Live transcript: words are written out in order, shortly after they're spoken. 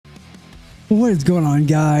What is going on,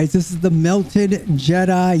 guys? This is the Melted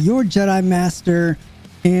Jedi, your Jedi Master,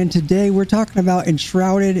 and today we're talking about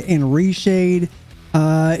Enshrouded and Reshade.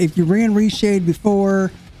 If you ran Reshade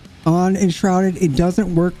before on Enshrouded, it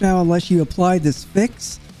doesn't work now unless you apply this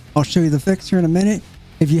fix. I'll show you the fix here in a minute.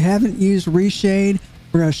 If you haven't used Reshade,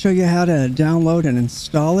 we're going to show you how to download and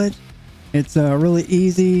install it. It's really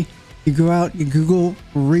easy. You go out, you Google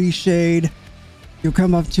Reshade, you'll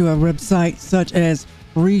come up to a website such as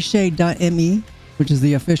Reshade.me, which is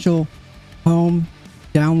the official home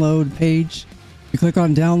download page. You click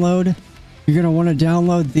on download. You're going to want to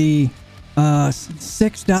download the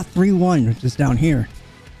 6.31, which is down here.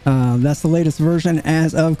 That's the latest version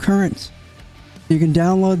as of current. You can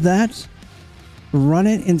download that, run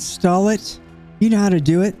it, install it. You know how to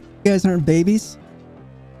do it. You guys aren't babies.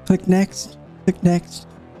 Click next. Click next.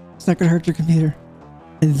 It's not going to hurt your computer.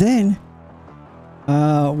 And then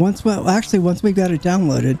once we've got it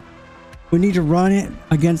downloaded, we need to run it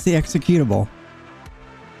against the executable.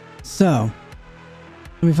 So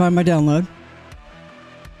let me find my download.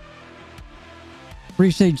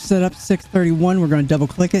 Reshade setup 631. We're going to double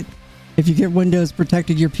click it. If you get Windows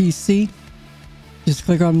protected your PC, just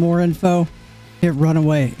click on more info, hit run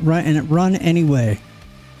away, run anyway.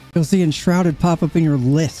 You'll see Enshrouded pop up in your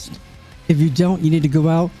list. If you don't, you need to go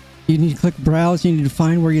out, you need to click browse, you need to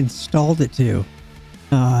find where you installed it to.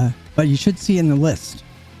 But you should see it in the list.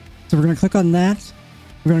 So we're going to click on that.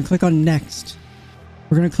 We're going to click on next.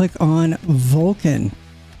 We're going to click on Vulkan,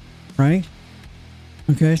 right?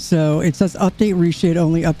 Okay, so it says update Reshade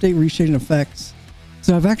only, update Reshade and effects.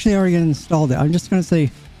 So I've actually already installed it. I'm just going to say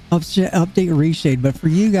update Reshade, but for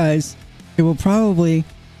you guys, it will probably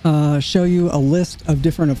show you a list of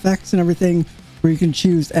different effects and everything where you can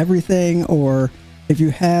choose everything, or if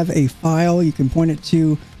you have a file, you can point it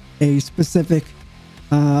to a specific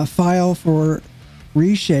file for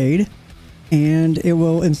Reshade, and it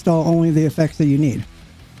will install only the effects that you need.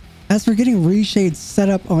 As for getting Reshade set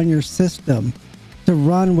up on your system to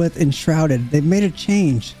run with Enshrouded, they've made a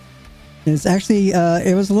change. And it's actually,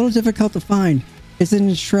 it was a little difficult to find. It's in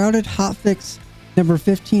Enshrouded hotfix number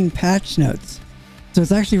 15 patch notes. So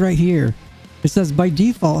it's actually right here. It says, by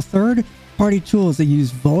default, third-party tools that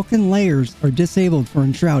use Vulkan-layers are disabled for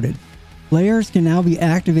Enshrouded. Layers can now be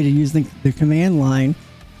activated using the command line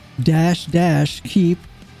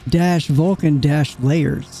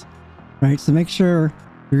 --keep-vulkan-layers. Right, so make sure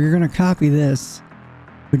you're going to copy this.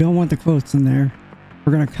 We don't want the quotes in there.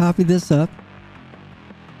 We're going to copy this up.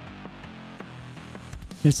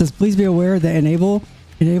 It says, please be aware that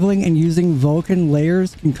enabling and using Vulkan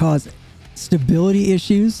layers can cause stability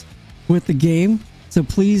issues with the game, so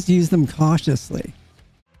please use them cautiously.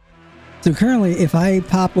 So currently, if I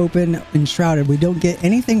pop open Enshrouded, we don't get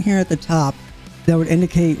anything here at the top that would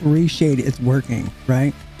indicate Reshade is working,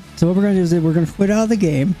 right? So what we're going to do is we're going to quit out of the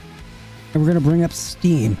game, and we're going to bring up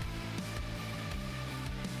Steam.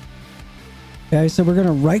 Okay, so we're going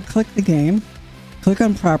to right-click the game, click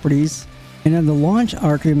on Properties, and then the launch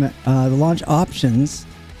argument, the launch options.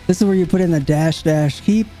 This is where you put in the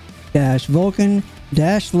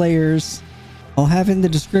 --keep-vulkan-layers. I'll have it in the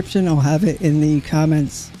description. I'll have it in the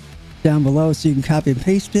comments down below so you can copy and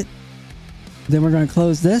paste it. Then we're going to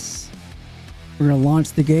close this. We're going to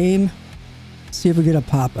launch the game. See if we get a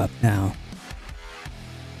pop-up now.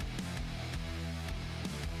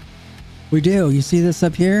 We do. You see this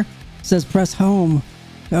up here? It says press home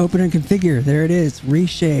to open and configure. There it is.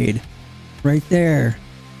 Reshade. Right there.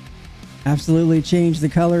 Absolutely change the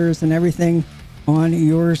colors and everything on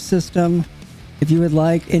your system. If you would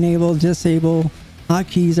like, enable, disable,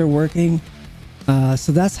 hotkeys are working.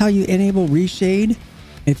 So that's how you enable Reshade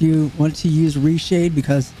if you want to use Reshade,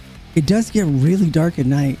 because it does get really dark at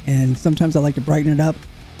night, and sometimes I like to brighten it up.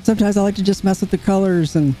 Sometimes I like to just mess with the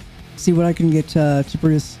colors and see what I can get to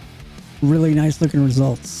produce really nice looking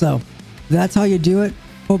results. So that's how you do it.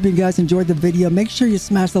 Hope you guys enjoyed the video. Make sure you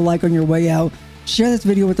smash the like on your way out. Share this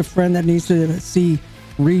video with a friend that needs to see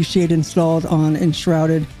Reshade installed on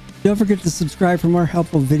Enshrouded. Don't forget to subscribe for more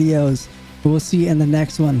helpful videos. We'll see you in the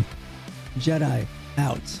next one. Jedi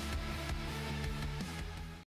out.